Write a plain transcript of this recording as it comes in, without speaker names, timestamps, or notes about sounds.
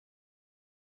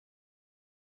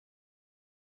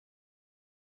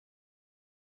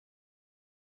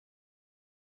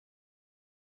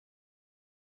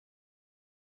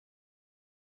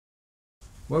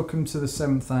Welcome to the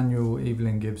 7th annual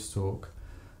Evelyn Gibbs talk.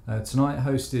 Tonight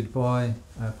hosted by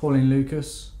Pauline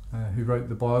Lucas, who wrote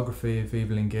the biography of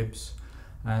Evelyn Gibbs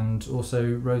and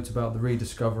also wrote about the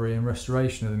rediscovery and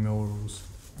restoration of the murals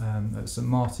at St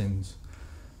Martin's.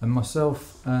 And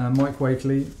myself, Mike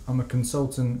Wakerley, I'm a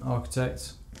consultant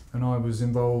architect and I was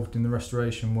involved in the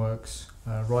restoration works,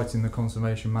 writing the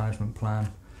conservation management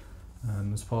plan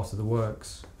as part of the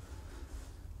works.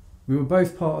 We were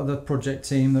both part of the project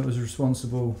team that was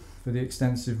responsible for the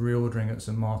extensive reordering at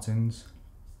St Martin's,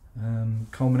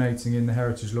 culminating in the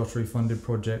Heritage Lottery funded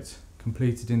project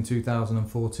completed in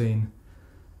 2014,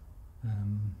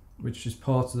 which is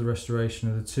part of the restoration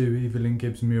of the two Evelyn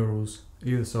Gibbs murals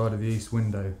either side of the east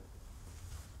window.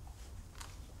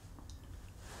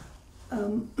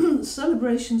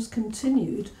 Celebrations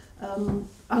continued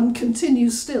and continue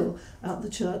still at the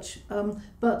church,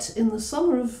 but in the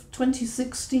summer of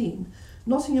 2016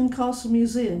 Nottingham Castle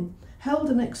Museum held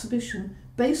an exhibition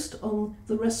based on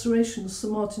the restoration of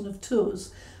St Martin of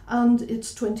Tours and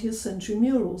its 20th century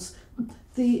murals.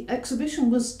 The exhibition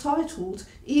was titled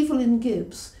Evelyn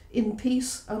Gibbs in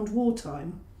Peace and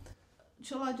Wartime.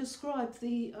 Shall I describe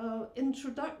the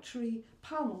introductory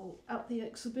panel at the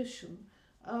exhibition?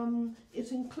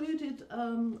 It included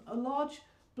a large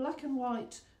black and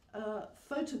white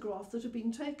photograph that had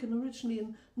been taken originally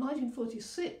in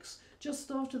 1946, just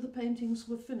after the paintings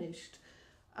were finished.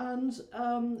 And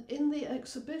in the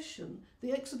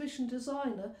exhibition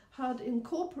designer had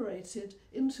incorporated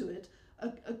into it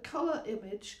a colour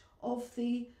image of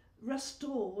the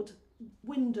restored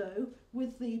window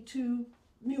with the two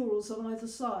murals on either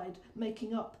side,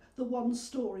 making up the one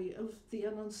story of the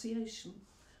Annunciation.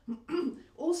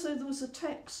 Also, there was a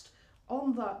text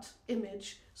on that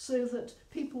image so that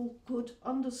people could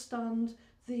understand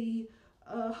the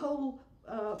whole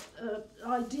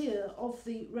idea of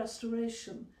the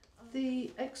restoration.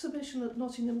 The exhibition at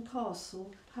Nottingham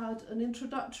Castle had an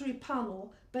introductory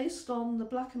panel based on the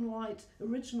black and white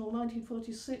original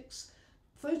 1946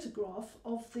 photograph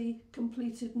of the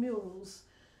completed murals,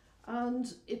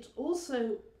 and it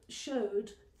also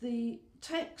showed the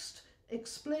text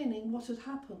explaining what had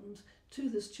happened to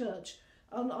this church.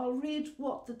 And I'll read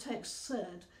what the text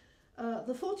said.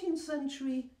 The 14th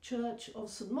century church of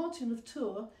St Martin of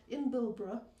Tours in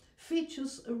Bilborough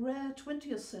features a rare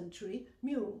 20th century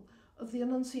mural of the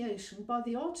Annunciation by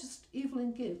the artist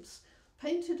Evelyn Gibbs,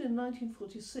 painted in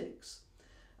 1946.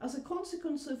 As a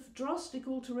consequence of drastic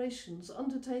alterations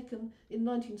undertaken in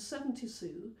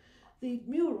 1972, the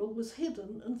mural was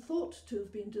hidden and thought to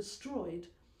have been destroyed.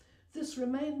 This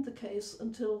remained the case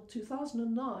until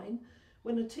 2009,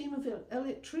 when a team of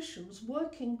electricians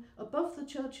working above the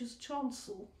church's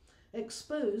chancel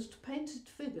exposed painted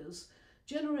figures,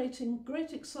 generating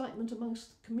great excitement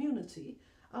amongst the community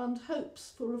and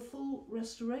hopes for a full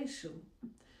restoration.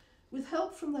 With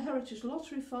help from the Heritage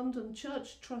Lottery Fund and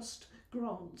Church Trust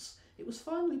grants, it was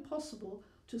finally possible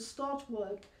to start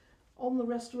work on the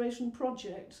restoration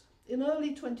project. In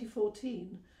early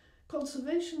 2014,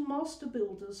 conservation master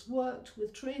builders worked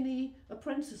with trainee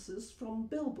apprentices from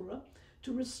Bilborough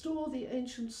to restore the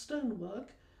ancient stonework,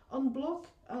 unblock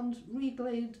and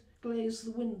reglaze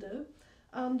the window,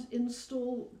 and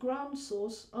install ground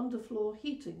source underfloor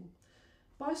heating.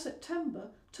 By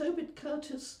September, Tobit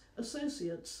Curtis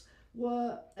Associates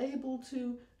were able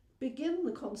to begin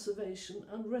the conservation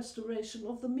and restoration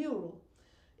of the mural.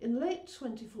 In late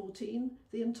 2014,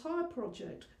 the entire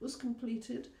project was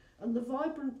completed and the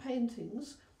vibrant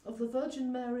paintings of the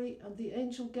Virgin Mary and the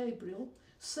Angel Gabriel,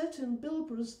 set in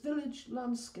Bilborough's village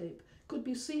landscape, could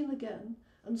be seen again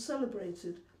and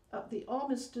celebrated at the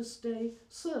Armistice Day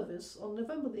service on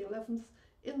November the 11th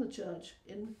in the church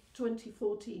in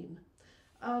 2014.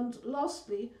 And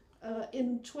lastly,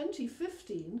 in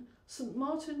 2015, St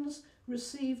Martin's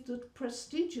received the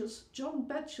prestigious John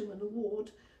Betjeman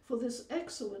Award for this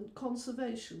excellent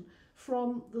conservation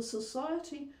from the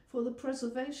Society for the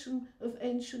Preservation of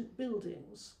Ancient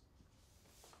Buildings.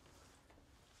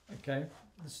 Okay,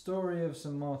 the story of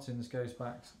St Martin's goes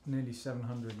back nearly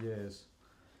 700 years.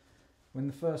 When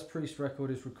the first priest record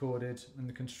is recorded and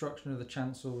the construction of the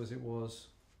chancel as it was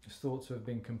is thought to have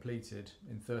been completed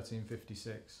in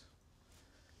 1356.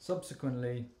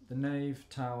 Subsequently, the nave,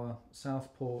 tower,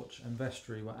 south porch and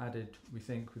vestry were added, we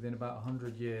think, within about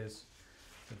 100 years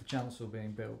of the chancel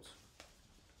being built.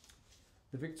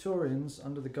 The Victorians,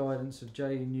 under the guidance of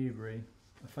J. E. Newbery,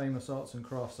 a famous arts and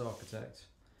crafts architect,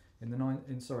 in the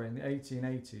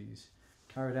 1880s,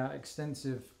 carried out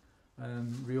extensive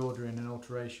reordering and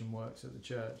alteration works at the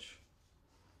church,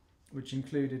 which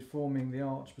included forming the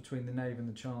arch between the nave and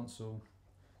the chancel,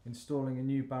 installing a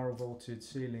new barrel vaulted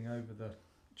ceiling over the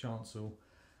chancel,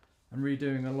 and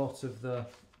redoing a lot of the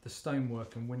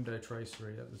stonework and window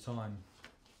tracery at the time.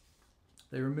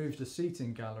 They removed a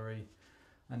seating gallery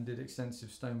and did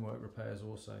extensive stonework repairs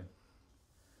also.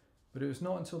 But it was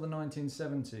not until the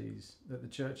 1970s that the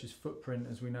church's footprint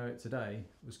as we know it today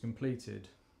was completed,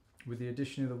 with the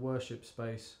addition of the worship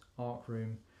space, ark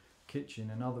room, kitchen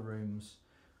and other rooms,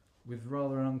 with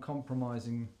rather an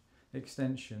uncompromising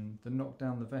extension that knocked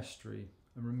down the vestry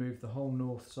and removed the whole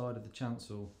north side of the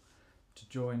chancel to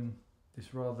join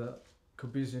this rather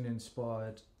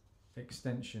Corbusian-inspired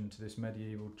extension to this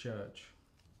medieval church.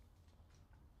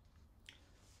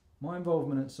 My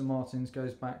involvement at St Martin's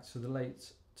goes back to the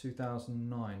late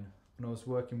 2009 when I was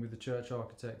working with the church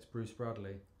architect Bruce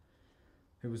Bradley,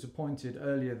 who was appointed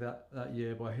earlier that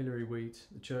year by Hilary Wheat,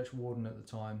 the church warden at the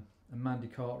time, and Mandy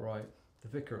Cartwright, the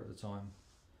vicar at the time.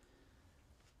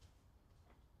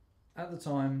 At the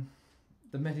time,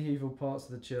 the medieval parts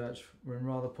of the church were in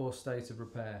rather poor state of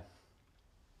repair.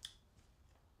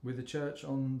 With the church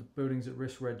on the buildings at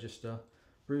risk register,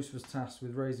 Bruce was tasked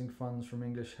with raising funds from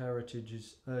English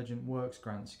Heritage's Urgent Works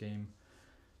Grant Scheme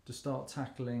to start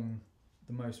tackling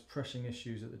the most pressing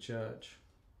issues at the church.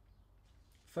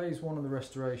 Phase 1 of the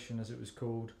restoration, as it was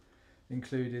called,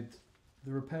 included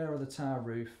the repair of the tower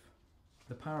roof,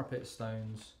 the parapet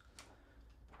stones,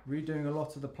 redoing a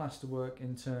lot of the plasterwork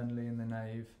internally in the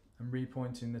nave and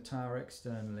repointing the tower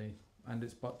externally and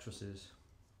its buttresses.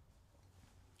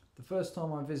 The first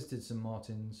time I visited St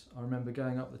Martin's, I remember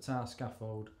going up the tower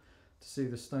scaffold to see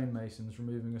the stonemasons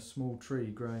removing a small tree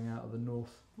growing out of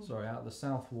the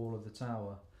south wall of the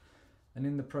tower, and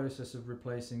in the process of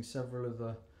replacing several of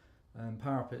the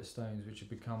parapet stones which had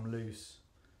become loose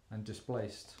and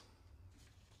displaced.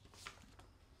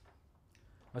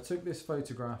 I took this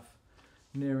photograph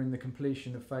nearing the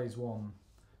completion of phase 1,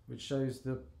 which shows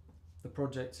the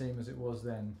project team as it was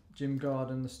then. Jim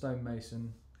Garden, the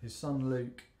stonemason, his son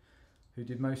Luke, who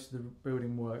did most of the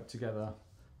building work together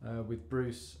with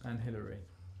Bruce and Hilary.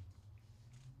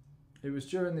 It was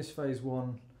during this phase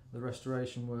 1, the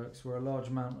restoration works, where a large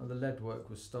amount of the lead work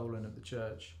was stolen at the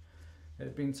church. It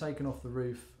had been taken off the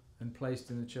roof and placed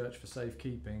in the church for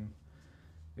safekeeping.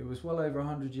 It was well over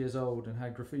 100 years old and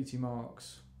had graffiti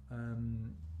marks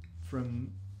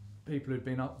from people who'd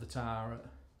been up the tower at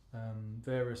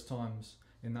various times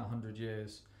in that 100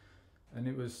 years. And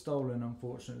it was stolen,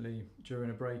 unfortunately, during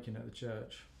a break-in at the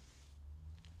church.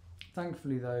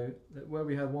 Thankfully, though, where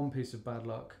we had one piece of bad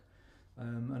luck,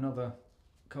 another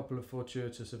couple of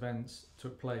fortuitous events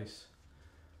took place.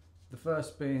 The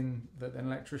first being that an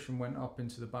electrician went up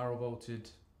into the barrel-vaulted,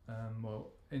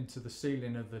 into the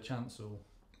ceiling of the chancel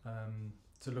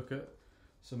to look at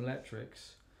some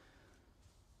electrics.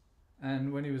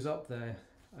 And when he was up there,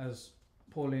 as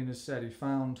Pauline has said, he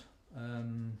found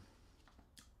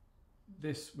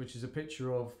this, which is a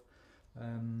picture of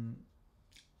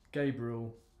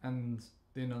Gabriel and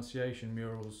the Annunciation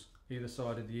murals either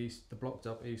side of the blocked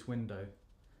up east window.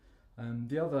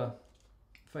 The other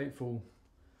fateful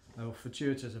or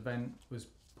fortuitous event was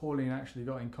Pauline actually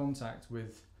got in contact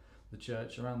with the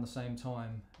church around the same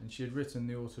time, and she had written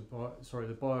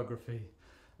the biography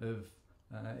of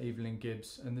Evelyn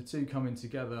Gibbs, and the two coming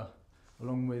together,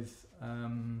 along with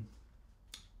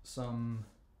some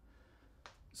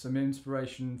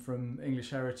inspiration from English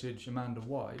Heritage Amanda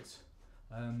White,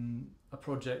 a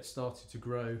project started to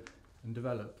grow and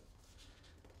develop.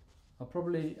 I'll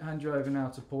probably hand you over now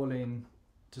to Pauline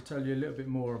to tell you a little bit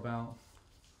more about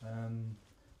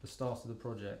the start of the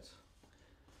project.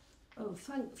 Oh,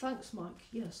 thanks, Mike.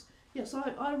 Yes,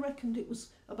 I reckoned it was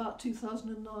about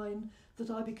 2009 that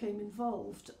I became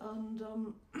involved,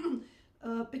 and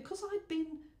because I'd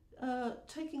been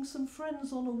taking some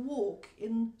friends on a walk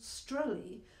in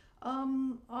Strelly,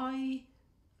 I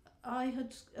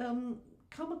had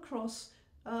come across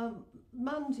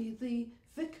Mandy, the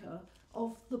vicar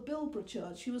of the Bilborough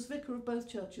church. She was vicar of both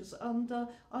churches, and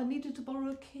I needed to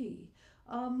borrow a key.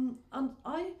 And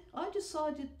I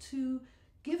decided to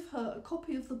give her a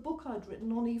copy of the book I'd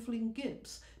written on Evelyn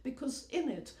Gibbs, because in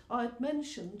it I had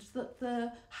mentioned that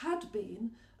there had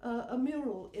been a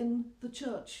mural in the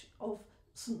church of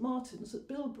St Martin's at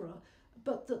Bilborough,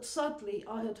 but that sadly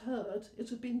I had heard it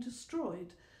had been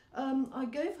destroyed. I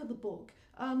gave her the book,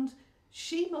 and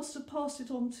she must have passed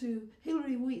it on to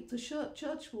Hilary Wheat, the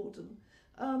church warden,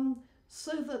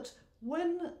 so that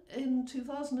when in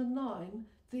 2009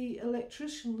 the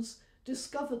electricians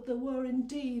discovered there were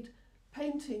indeed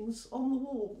paintings on the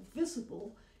wall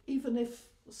visible, even if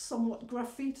somewhat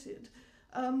graffitied,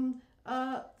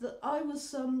 that I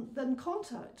was then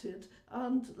contacted,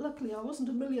 and luckily I wasn't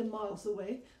a million miles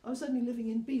away. I was only living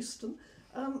in Beeston,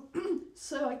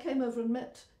 so I came over and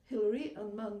met Hilary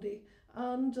and Mandy,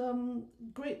 and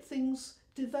great things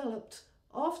developed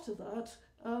after that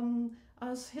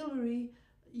as Hilary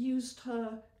used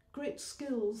her great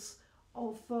skills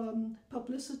of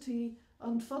publicity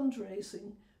and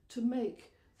fundraising to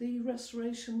make the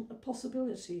restoration a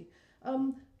possibility.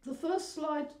 The first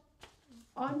slide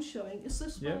I'm showing is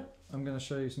this one. Yeah, I'm going to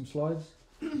show you some slides.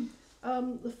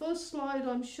 The first slide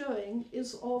I'm showing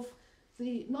is of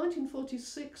the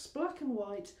 1946 black and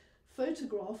white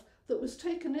photograph that was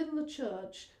taken in the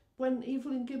church when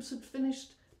Evelyn Gibbs had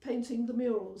finished painting the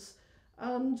murals.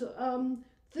 And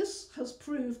this has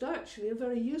proved actually a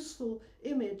very useful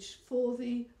image for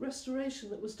the restoration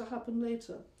that was to happen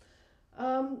later.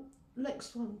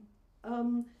 Next one.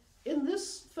 In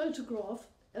this photograph,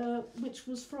 which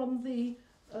was from the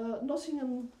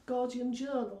Nottingham Guardian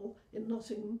Journal in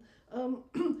Nottingham,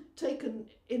 taken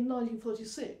in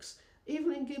 1946,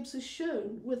 Evelyn Gibbs is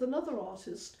shown with another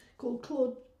artist called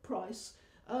Claude Price,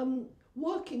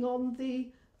 working on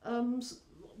a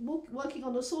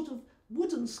sort of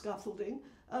wooden scaffolding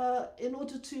in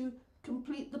order to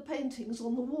complete the paintings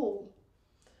on the wall.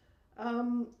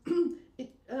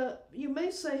 You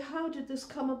may say, how did this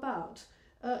come about?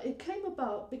 It came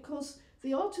about because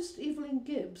the artist Evelyn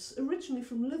Gibbs, originally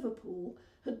from Liverpool,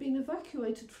 had been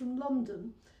evacuated from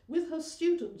London with her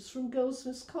students from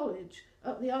Goldsmiths College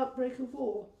at the outbreak of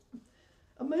war.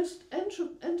 A most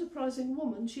enterprising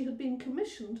woman, she had been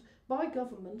commissioned by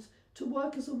government to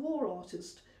work as a war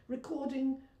artist,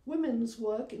 recording women's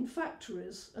work in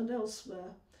factories and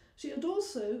elsewhere. She had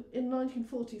also, in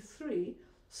 1943,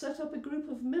 set up a group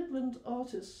of Midland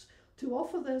artists to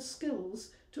offer their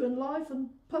skills to enliven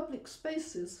public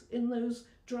spaces in those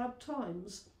drab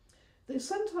times. They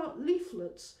sent out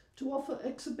leaflets to offer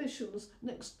exhibitions.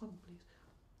 Next one,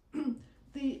 please.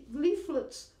 The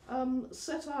leaflets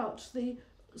set out the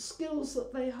skills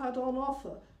that they had on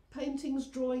offer: paintings,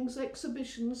 drawings,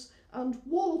 exhibitions, and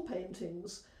wall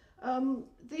paintings.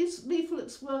 These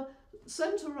leaflets were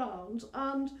sent around,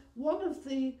 and one of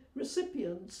the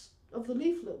recipients of the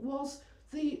leaflet was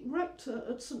the rector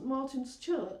at St Martin's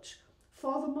Church,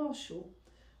 Father Marshall,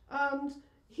 and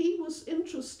he was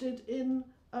interested in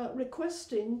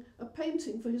requesting a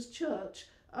painting for his church,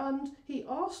 and he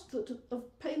asked that a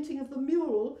painting of the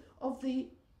mural of the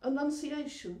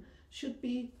Annunciation should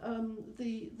be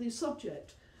the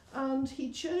subject, and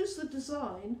he chose the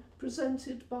design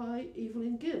presented by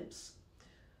Evelyn Gibbs.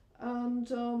 And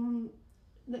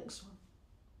next one.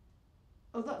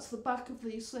 Oh, that's the back of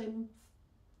the same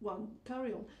one.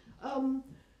 Carry on.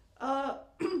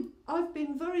 I've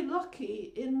been very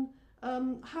lucky in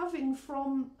having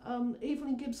from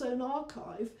Evelyn Gibbs' own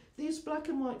archive these black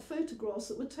and white photographs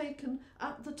that were taken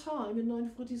at the time in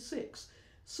 1946.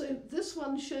 So this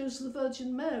one shows the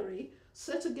Virgin Mary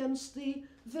set against the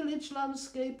village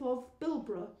landscape of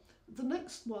Bilborough. The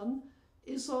next one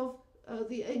is of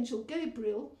the angel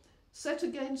Gabriel set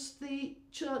against the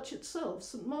church itself,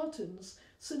 St Martin's,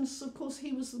 since of course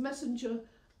he was the messenger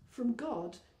from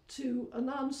God to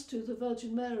announce to the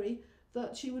Virgin Mary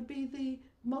that she would be the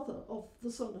mother of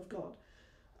the Son of God.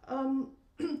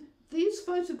 These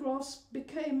photographs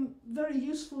became very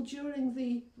useful during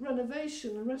the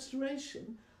renovation and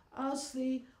restoration, as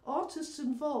the artists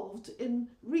involved in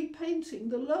repainting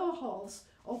the lower halves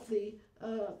of the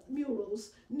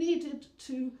murals needed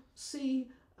to see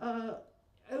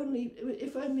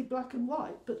only black and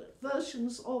white, but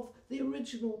versions of the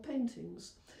original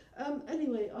paintings.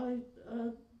 Anyway, I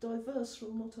diverse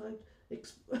from what I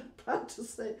planned to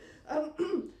say.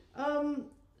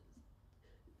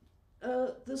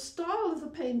 The style of the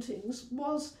paintings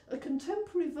was a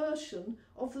contemporary version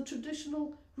of the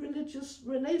traditional religious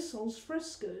Renaissance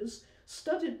frescoes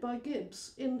studied by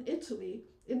Gibbs in Italy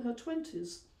in her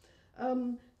 20s.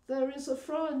 There is a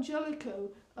Fra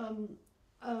Angelico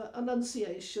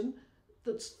Annunciation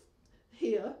that's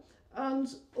here, and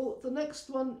the next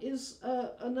one is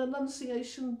an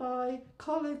Annunciation by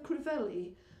Carlo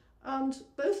Crivelli, and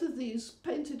both of these,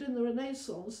 painted in the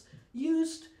Renaissance,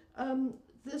 used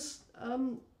this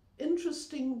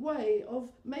interesting way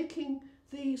of making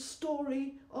the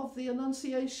story of the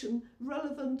Annunciation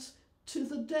relevant to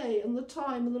the day and the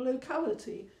time and the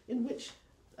locality in which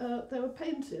they were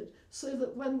painted, so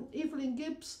that when Evelyn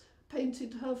Gibbs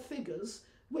painted her figures,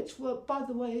 which were, by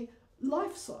the way,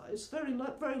 life-size, very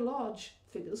large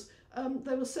figures,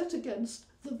 they were set against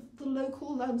the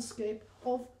local landscape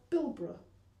of Bilborough.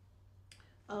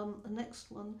 The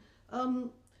next one.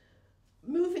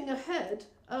 Moving ahead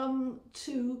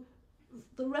to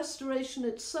the restoration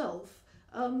itself,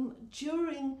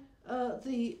 during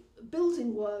the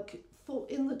building work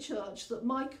in the church that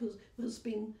Mike has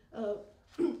been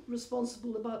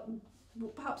responsible about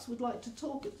perhaps would like to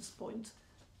talk at this point.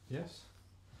 Yes,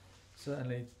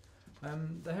 certainly.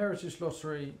 The Heritage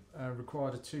Lottery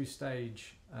required a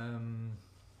two-stage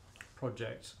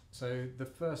project. So the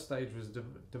first stage was the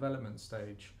development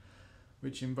stage,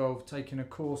 which involved taking a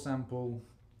core sample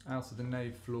out of the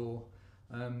nave floor,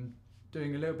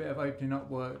 doing a little bit of opening up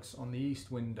works on the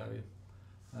east window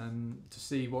to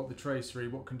see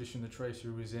what condition the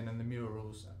tracery was in and the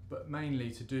murals, but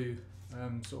mainly to do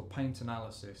sort of paint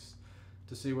analysis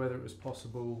to see whether it was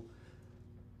possible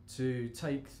to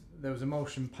there was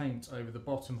emulsion paint over the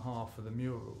bottom half of the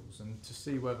murals, and to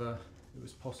see whether it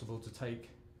was possible to take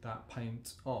that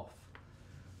paint off.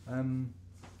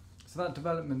 So that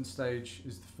development stage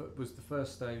was the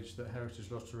first stage that Heritage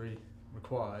Lottery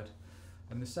required,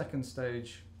 and the second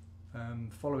stage,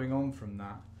 following on from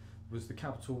that, was the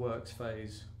capital works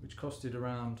phase, which costed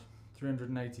around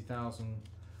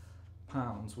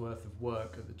 £380,000 worth of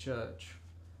work at the church.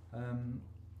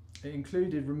 It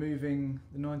included removing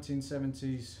the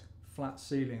 1970s flat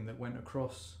ceiling that went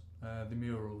across the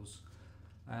murals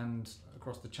and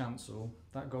across the chancel.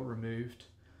 That got removed.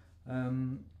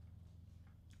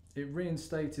 It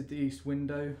reinstated the east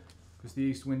window, because the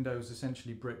east window was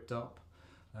essentially bricked up.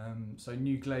 So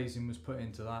new glazing was put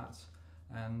into that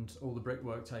and all the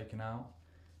brickwork taken out.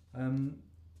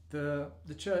 The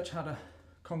church had a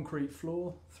concrete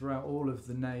floor throughout all of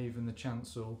the nave and the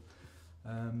chancel.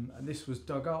 And this was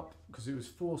dug up because it was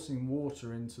forcing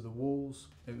water into the walls.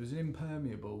 It was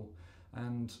impermeable,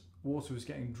 and water was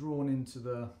getting drawn into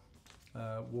the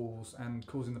walls and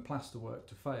causing the plasterwork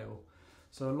to fail.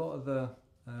 So a lot of the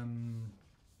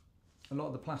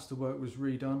plasterwork was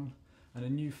redone, and a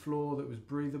new floor that was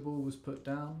breathable was put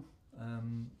down.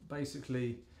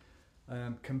 Basically,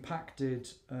 compacted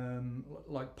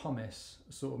like pumice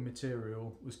sort of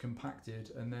material was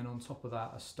compacted, and then on top of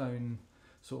that, a stone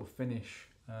sort of finish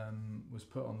was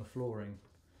put on the flooring.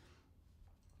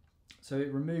 So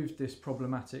it removed this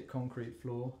problematic concrete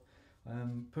floor,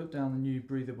 put down the new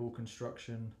breathable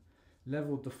construction,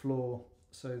 levelled the floor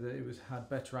so that it had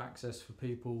better access for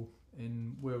people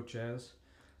in wheelchairs.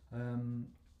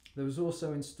 There was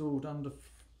also installed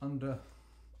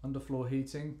underfloor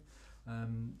heating.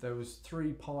 There was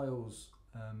 3 piles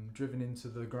driven into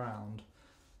the ground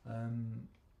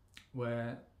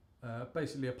where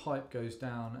basically a pipe goes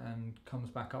down and comes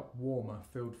back up warmer,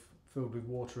 filled with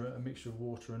water, a mixture of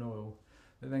water and oil,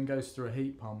 that then goes through a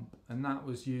heat pump, and that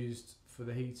was used for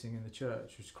the heating in the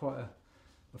church, which is quite a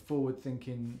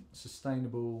forward-thinking,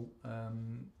 sustainable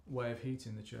way of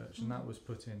heating the church, and that was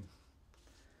put in.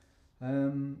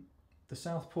 The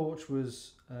south porch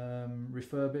was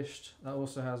refurbished. That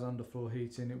also has underfloor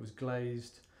heating. It was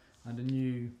glazed and a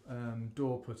new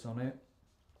door put on it.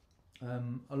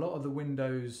 A lot of the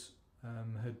windows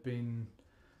had been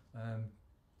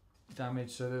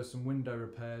damaged, so there were some window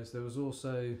repairs. There was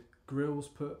also grills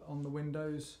put on the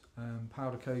windows,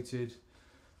 powder coated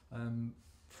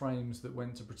frames that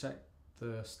went to protect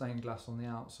the stained glass on the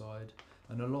outside,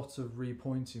 and a lot of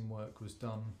repointing work was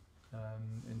done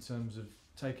in terms of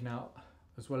taking out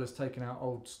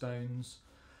old stones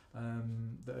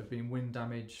that had been wind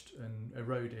damaged and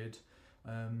eroded.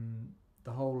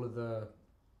 The whole of the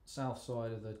south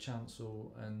side of the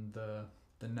chancel and the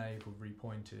nave were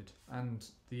repointed, and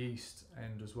the east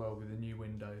end as well, with a new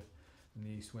window in the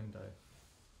east window.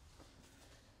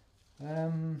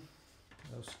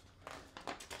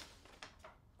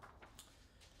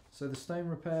 So the stone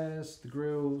repairs, the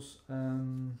grills,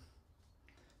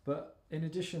 but in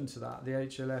addition to that, the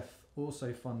HLF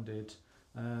also funded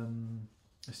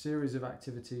a series of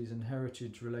activities and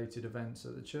heritage-related events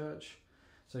at the church.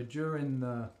 So during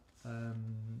the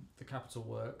capital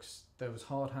works, there was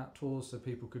hard hat tours, so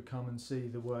people could come and see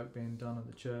the work being done at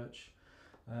the church.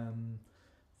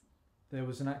 There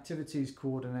was an activities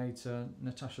coordinator,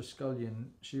 Natasha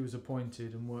Scullion. She was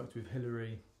appointed and worked with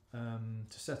Hilary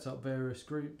to set up various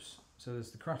groups. So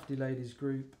there's the Crafty Ladies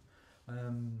group,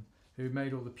 who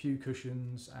made all the pew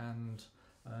cushions and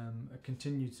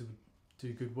continued to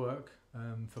do good work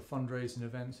for fundraising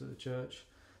events at the church.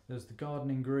 There's the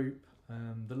gardening group,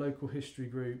 the local history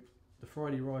group, the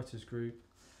Friday Writers group,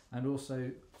 and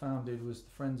also founded was the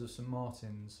Friends of St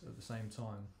Martin's at the same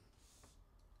time.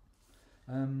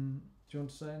 Do you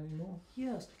want to say anything more?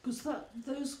 Yes, because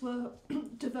those were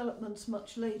developments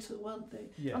much later, weren't they?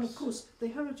 Yes. And of course, the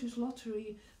Heritage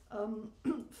Lottery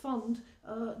Fund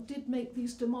did make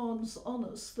these demands on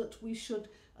us that we should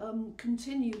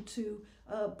continue to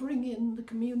bring in the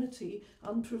community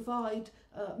and provide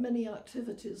many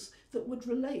activities that would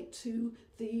relate to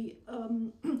the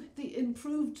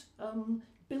improved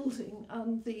building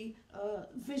and the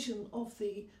vision of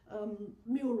the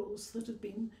murals that had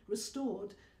been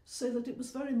restored, so that it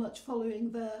was very much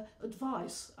following their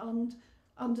advice, and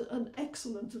an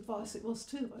excellent advice it was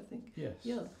too, I think. Yes.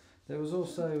 Yeah. There was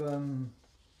also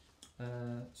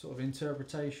sort of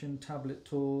interpretation, tablet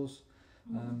tours,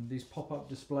 these pop-up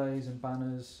displays and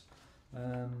banners,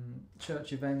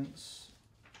 church events,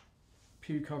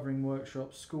 pew covering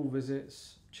workshops, school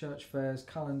visits, church fairs,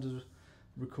 calendar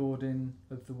recording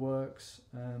of the works,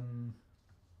 an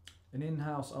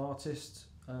in-house artist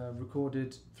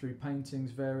recorded through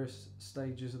paintings various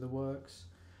stages of the works,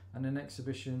 and an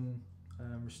exhibition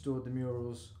restored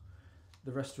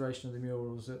the restoration of the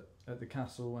murals at the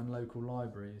castle and local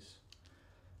libraries.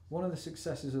 One of the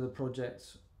successes of the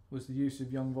project was the use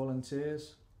of young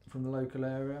volunteers from the local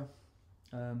area.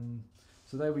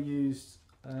 So they were used,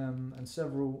 and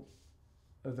several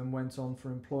of them went on for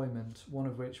employment, one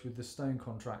of which with the stone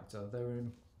contractor. They were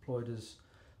employed as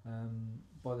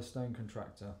by the stone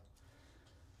contractor.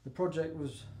 The project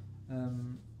was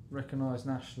recognised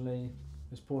nationally,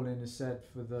 as Pauline has said,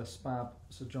 for the SPAB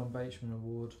Sir John Bateman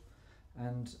Award,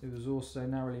 and it was also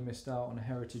narrowly missed out on a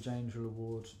Heritage Angel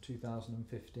Award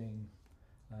 2015,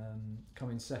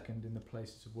 coming second in the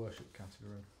Places of Worship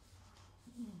category.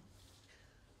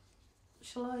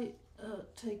 Shall I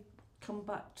come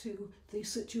back to the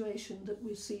situation that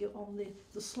we see on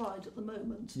the slide at the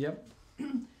moment? Yep.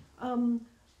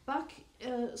 Back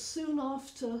soon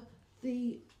after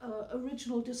the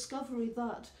original discovery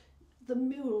that the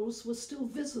murals were still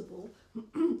visible,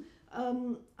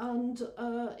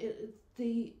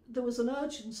 there was an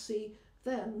urgency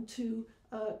then to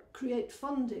create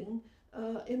funding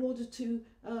in order to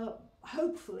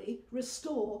hopefully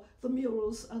restore the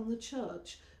murals and the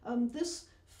church. This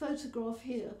photograph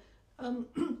here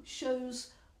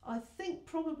shows, I think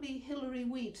probably Hilary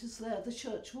Wheat is there, the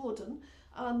church warden,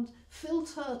 and Phil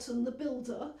Turton, the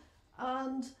builder,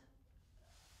 and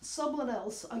someone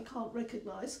else I can't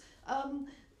recognise.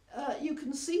 You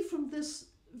can see from this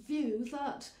view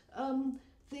that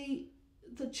the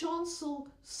chancel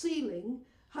ceiling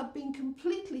had been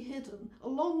completely hidden,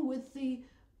 along with the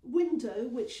window,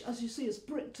 which as you see is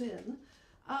bricked in,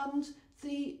 and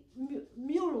the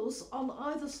murals on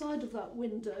either side of that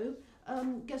window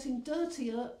getting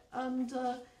dirtier and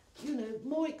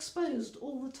more exposed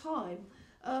all the time.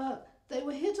 They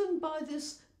were hidden by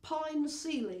this pine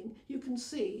ceiling, you can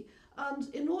see,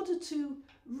 and in order to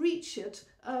reach it,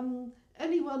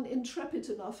 anyone intrepid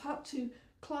enough had to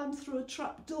climb through a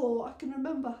trap door. I can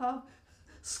remember how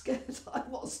scared I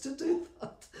was to do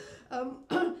that.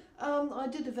 I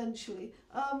did eventually,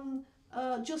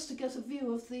 just to get a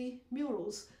view of the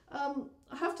murals.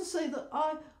 I have to say that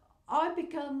I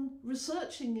began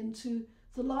researching into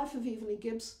the life of Evelyn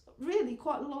Gibbs really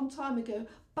quite a long time ago,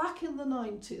 back in the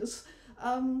 90s.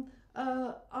 I'm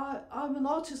an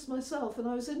artist myself, and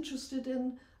I was interested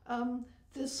in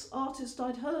this artist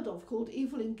I'd heard of called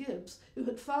Evelyn Gibbs, who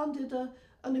had founded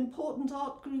an important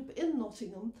art group in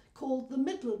Nottingham called the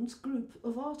Midlands Group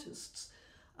of Artists.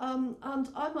 And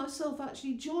I myself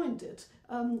actually joined it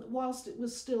whilst it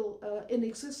was still in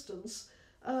existence.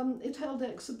 It held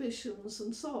exhibitions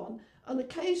and so on, and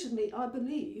occasionally, I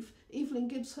believe, Evelyn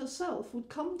Gibbs herself would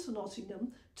come to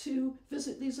Nottingham to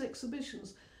visit these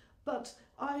exhibitions. But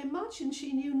I imagine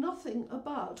she knew nothing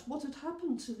about what had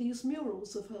happened to these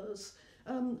murals of hers,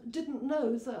 didn't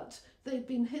know that they'd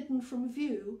been hidden from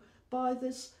view by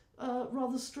this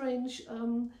rather strange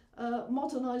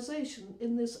modernisation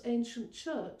in this ancient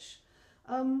church.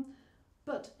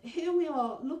 But here we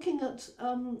are looking at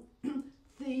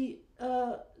the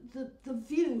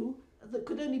view that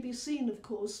could only be seen, of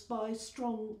course, by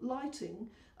strong lighting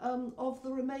of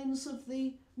the remains of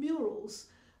the murals.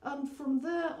 And from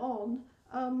there on,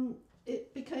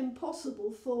 it became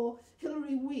possible for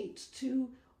Hilary Wheat to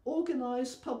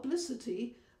organise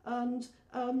publicity and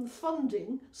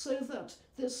funding so that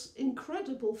this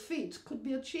incredible feat could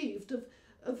be achieved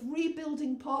of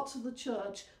rebuilding parts of the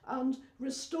church and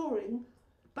restoring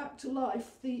back to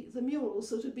life the murals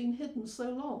that had been hidden so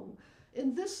long.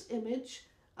 In this image,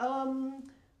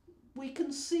 we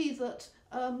can see that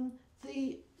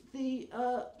the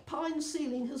pine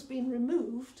ceiling has been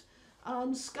removed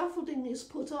and scaffolding is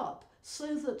put up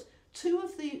so that two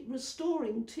of the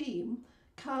restoring team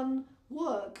can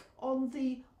work on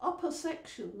the upper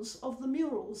sections of the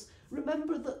murals.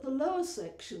 Remember that the lower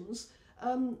sections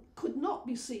could not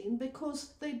be seen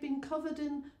because they'd been covered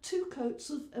in 2 coats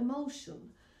of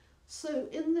emulsion. So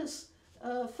in this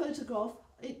photograph,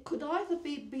 it could either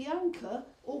be Bianca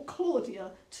or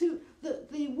Claudia,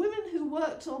 the women who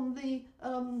worked on the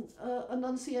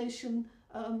Annunciation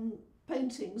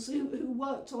paintings, who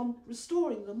worked on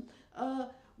restoring them,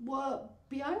 were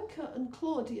Bianca and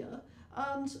Claudia,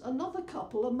 and another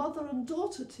couple, a mother and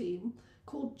daughter team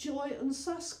called Joy and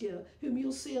Saskia, whom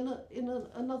you'll see in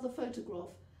another photograph.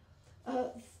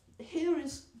 Here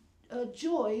is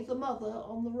Joy, the mother,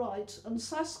 on the right, and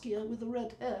Saskia with the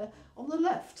red hair on the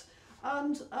left.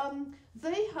 And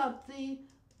they had the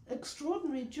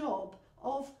extraordinary job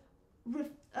of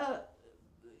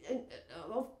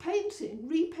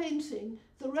repainting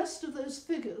the rest of those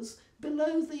figures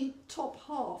below the top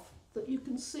half that you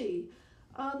can see.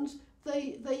 And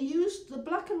they used the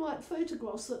black and white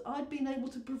photographs that I'd been able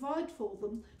to provide for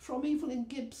them from Evelyn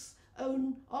Gibbs'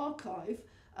 own archive,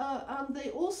 and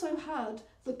they also had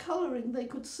the colouring they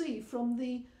could see from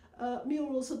the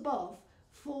murals above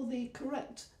for the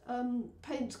correct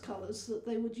paint colours that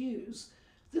they would use.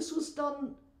 This was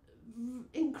done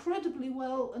incredibly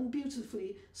well and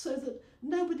beautifully, so that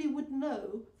nobody would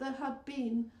know there had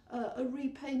been a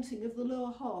repainting of the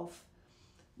lower half.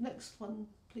 Next one,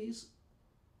 please.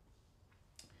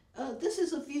 This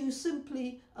is a view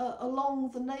simply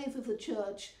along the nave of the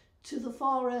church to the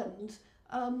far end,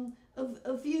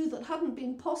 a view that hadn't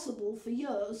been possible for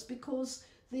years because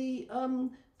the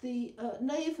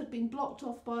nave had been blocked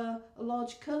off by a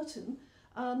large curtain,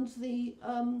 and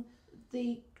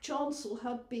the chancel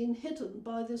had been hidden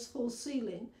by this false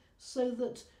ceiling, so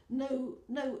that no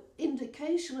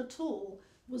indication at all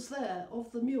was there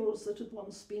of the murals that had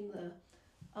once been there.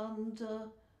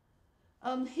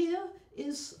 And here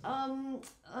is,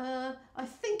 I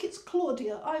think it's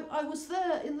Claudia. I was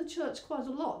there in the church quite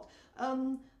a lot,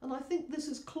 and I think this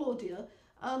is Claudia.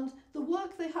 And the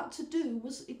work they had to do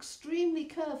was extremely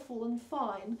careful and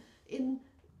fine in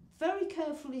very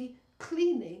carefully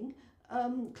cleaning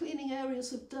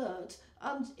areas of dirt,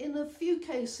 and in a few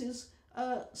cases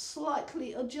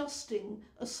slightly adjusting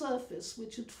a surface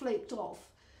which had flaked off.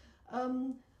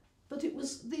 But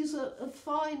these are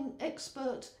fine,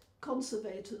 expert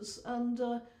conservators, and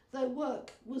their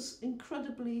work was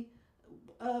incredibly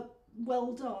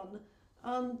well done.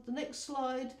 And the next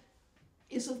slide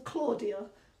is of Claudia,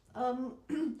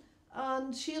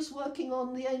 and she is working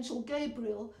on the angel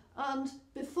Gabriel, and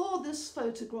before this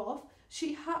photograph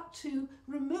she had to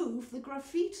remove the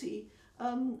graffiti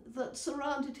that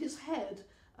surrounded his head,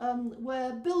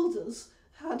 where builders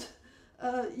had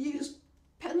used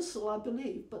pencil, I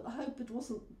believe, but I hope it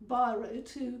wasn't biro,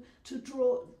 to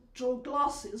draw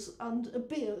glasses and a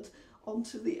beard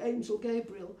onto the angel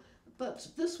Gabriel. But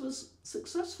this was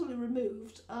successfully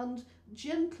removed and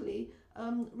gently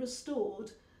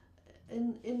restored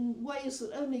in ways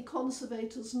that only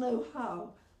conservators know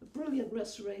how. A brilliant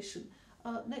restoration.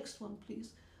 Next one,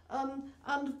 please.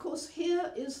 And of course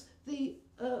here is the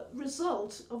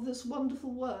result of this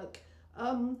wonderful work.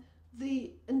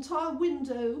 The entire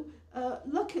window,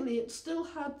 luckily it still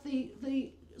had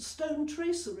the stone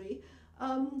tracery,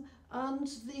 and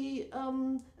the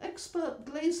expert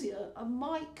glazier,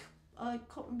 Mike, I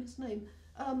can't remember his name,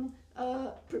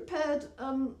 prepared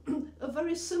a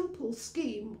very simple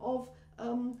scheme of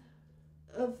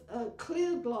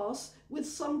clear glass with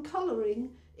some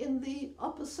colouring in the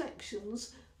upper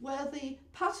sections where the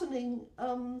patterning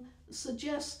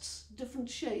suggests different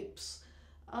shapes,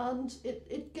 and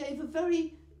it gave a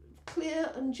very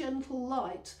clear and gentle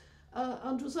light,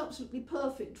 and was absolutely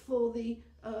perfect for the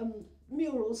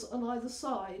murals on either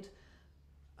side.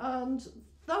 And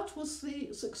that was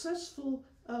the successful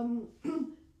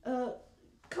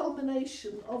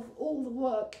culmination of all the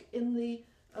work in the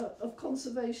of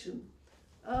conservation.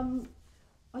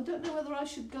 I don't know whether I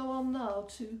should go on now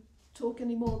to talk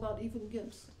any more about Evelyn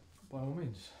Gibbs. By all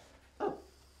means. Oh,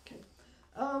 okay.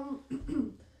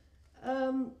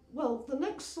 Well, the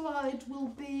next slide will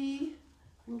be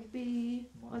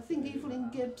I think Evelyn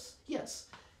Gibbs. Yes,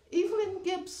 Evelyn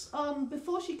Gibbs.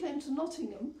 Before she came to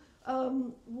Nottingham,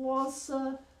 was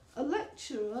a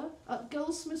lecturer at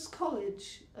Goldsmiths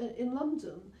College in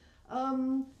London,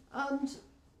 and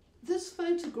this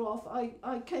photograph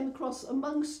I came across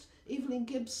amongst Evelyn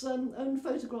Gibbs' own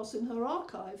photographs in her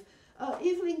archive.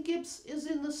 Evelyn Gibbs is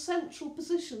in the central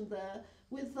position there,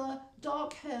 with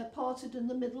dark hair parted in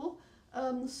the middle,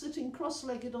 sitting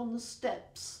cross-legged on the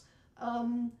steps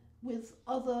with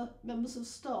other members of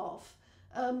staff.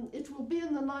 It will be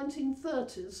in the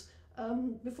 1930s,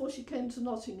 before she came to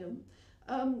Nottingham.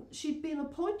 She'd been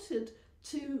appointed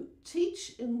to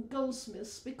teach in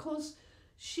Goldsmiths because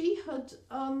she had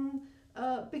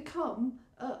become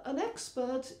an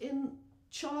expert in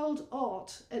child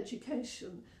art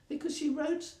education, because she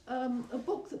wrote a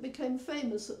book that became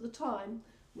famous at the time,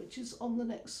 which is on the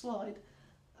next slide,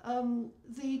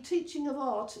 The Teaching of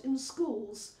Art in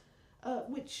Schools,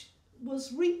 which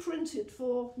was reprinted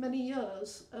for many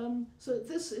years. So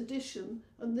this edition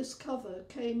and this cover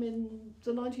came in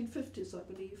the 1950s, I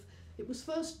believe. It was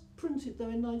first printed, though,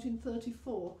 in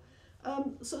 1934.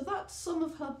 So that's some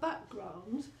of her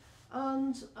background,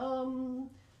 and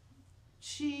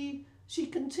she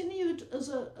continued as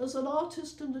an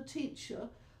artist and a teacher.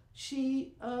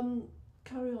 She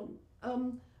carry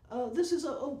on. This is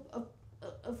a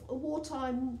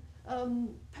wartime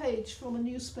page from a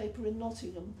newspaper in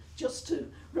Nottingham, just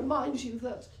to remind you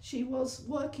that she was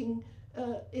working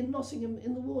in Nottingham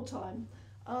in the wartime,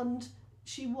 and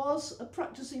she was a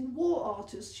practicing war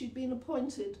artist. She'd been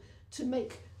appointed to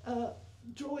make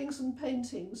drawings and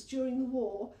paintings during the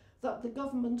war that the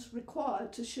government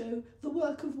required to show the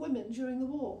work of women during the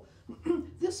war.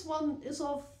 This one is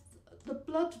of the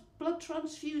blood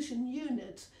transfusion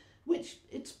unit, which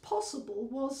it's possible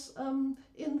was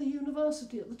in the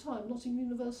university at the time, Nottingham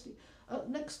University.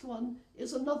 Next one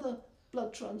is another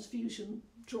blood transfusion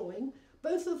drawing.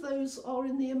 Both of those are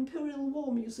in the Imperial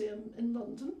War Museum in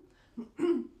London.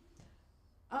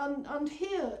 and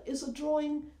here is a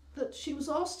drawing that she was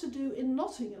asked to do in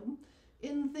Nottingham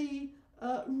in the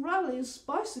Raleigh's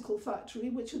bicycle factory,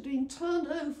 which had been turned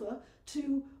over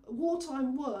to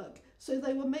wartime work. So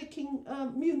they were making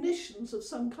munitions of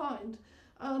some kind,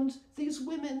 and these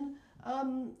women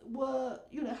were,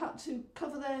 had to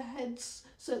cover their heads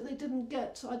so they didn't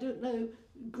get, I don't know,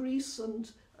 grease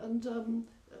and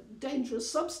dangerous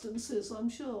substances, I'm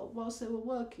sure, whilst they were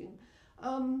working.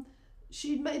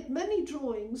 She made many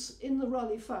drawings in the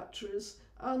Raleigh factories,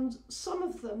 and some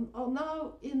of them are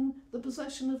now in the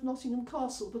possession of Nottingham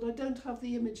Castle, but I don't have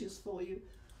the images for you.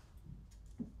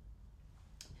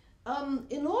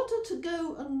 In order to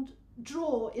go and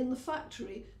draw in the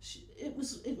factory, it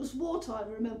was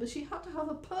wartime, remember, she had to have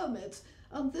a permit,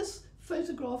 and this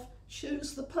photograph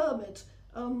shows the permit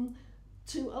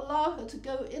to allow her to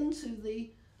go into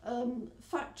the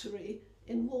factory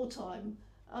in wartime,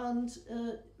 and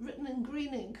written in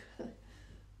green ink.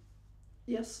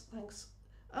 Yes, thanks.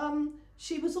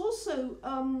 She was also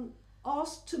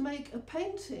asked to make a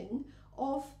painting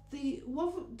of the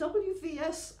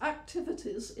WVS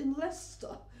activities in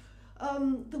Leicester,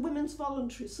 the Women's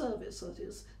Voluntary Service, that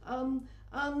is.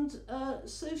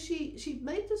 So she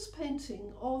made this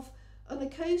painting of an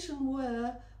occasion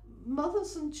where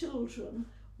mothers and children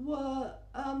were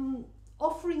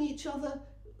offering each other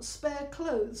spare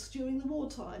clothes during the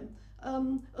wartime,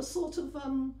 a sort of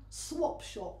swap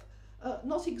shop.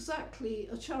 Not exactly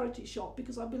a charity shop,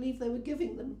 because I believe they were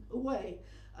giving them away.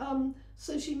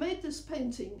 So she made this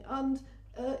painting, and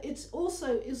it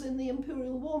also is in the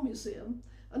Imperial War Museum,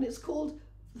 and it's called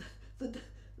the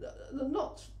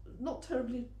not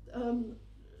terribly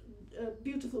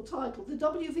beautiful title, the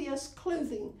WVS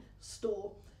Clothing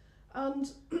Store.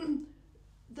 And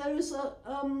there is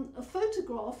a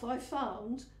photograph I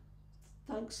found,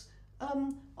 thanks,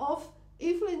 of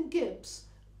Evelyn Gibbs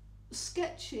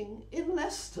sketching in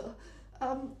Leicester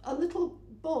a little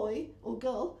boy or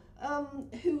girl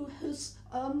who has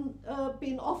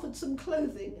been offered some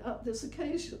clothing at this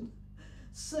occasion.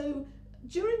 So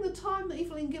during the time that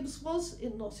Evelyn Gibbs was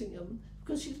in Nottingham,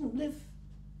 because she didn't live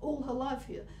all her life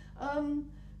here,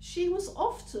 she was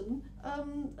often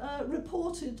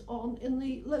reported on in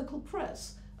the local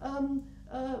press.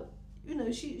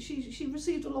 She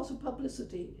received a lot of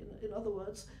publicity, in other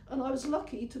words, and I was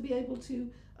lucky to be able to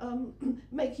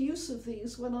make use of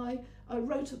these when I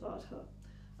wrote about her.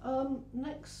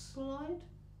 Next slide.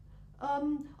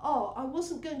 I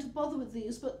wasn't going to bother with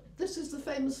these, but this is the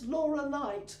famous Laura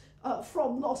Knight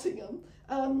from Nottingham,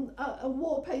 a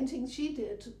war painting she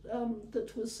did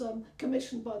that was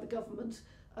commissioned by the government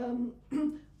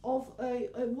of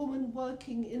a woman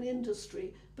working in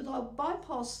industry. But I'll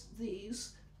bypass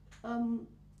these,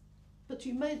 but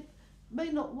you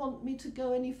may not want me to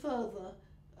go any further.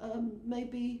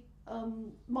 Maybe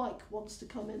Mike wants to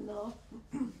come in now.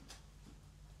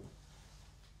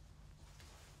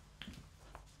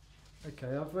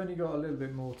 Okay, I've only got a little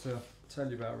bit more to tell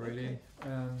you about, really. Okay.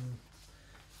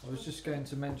 I was just going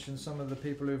to mention some of the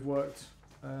people who've worked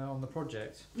on the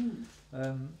project.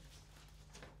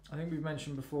 I think we've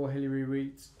mentioned before Hilary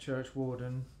Wheat, Church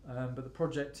Warden, but the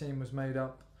project team was made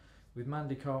up with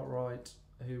Mandy Cartwright,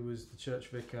 who was the church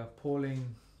vicar,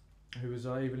 Pauline, who was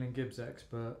our Evelyn Gibbs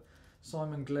expert,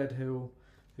 Simon Gledhill,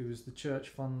 who was the church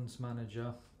funds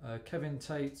manager, Kevin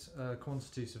Tate,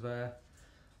 quantity surveyor,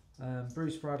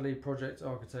 Bruce Bradley, project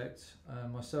architect,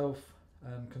 myself,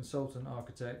 consultant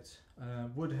architect,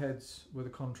 Woodheads were the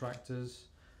contractors,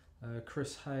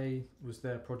 Chris Hay was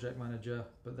their project manager,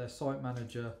 but their site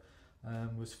manager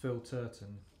was Phil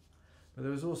Turton. But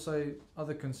there was also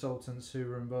other consultants who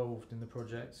were involved in the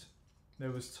project.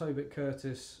 There was Tobit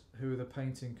Curtis, who were the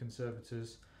painting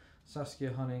conservators,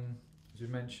 Saskia Hunning, as we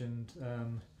mentioned,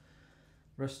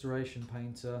 restoration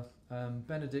painter,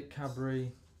 Benedict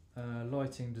Cadbury,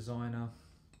 lighting designer,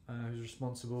 who's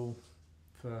responsible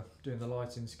for doing the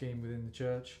lighting scheme within the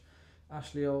church,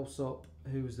 Ashley Alsop,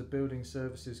 who was the building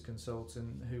services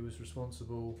consultant, who was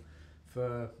responsible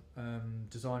for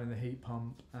designing the heat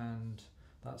pump and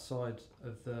that side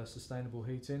of the sustainable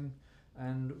heating,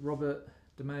 and Robert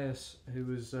DeMeus, who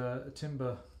was a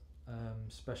timber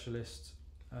specialist,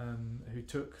 who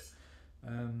took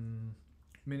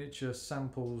miniature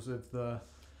samples of the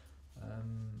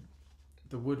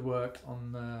woodwork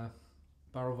on the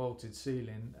barrel vaulted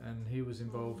ceiling, and he was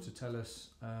involved to tell us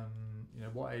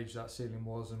what age that ceiling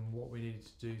was and what we needed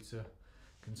to do to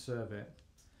conserve it.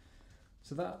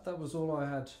 So that was all I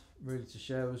had really to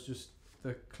share, was just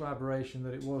the collaboration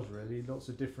that it was, really. Lots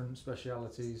of different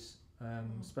specialities,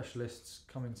 specialists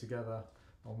coming together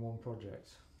on one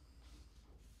project.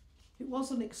 It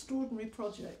was an extraordinary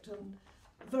project and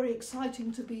very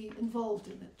exciting to be involved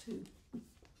in it too.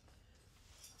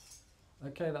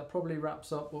 Okay, that probably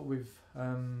wraps up what we've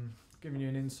given you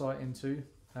an insight into,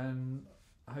 and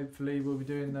hopefully we'll be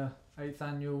doing the 8th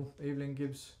annual Evelyn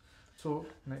Gibbs talk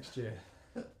next year.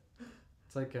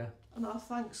 Take care. And our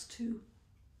thanks to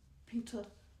Peter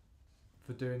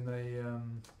for doing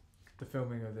the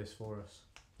filming of this for us.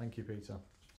 Thank you, Peter.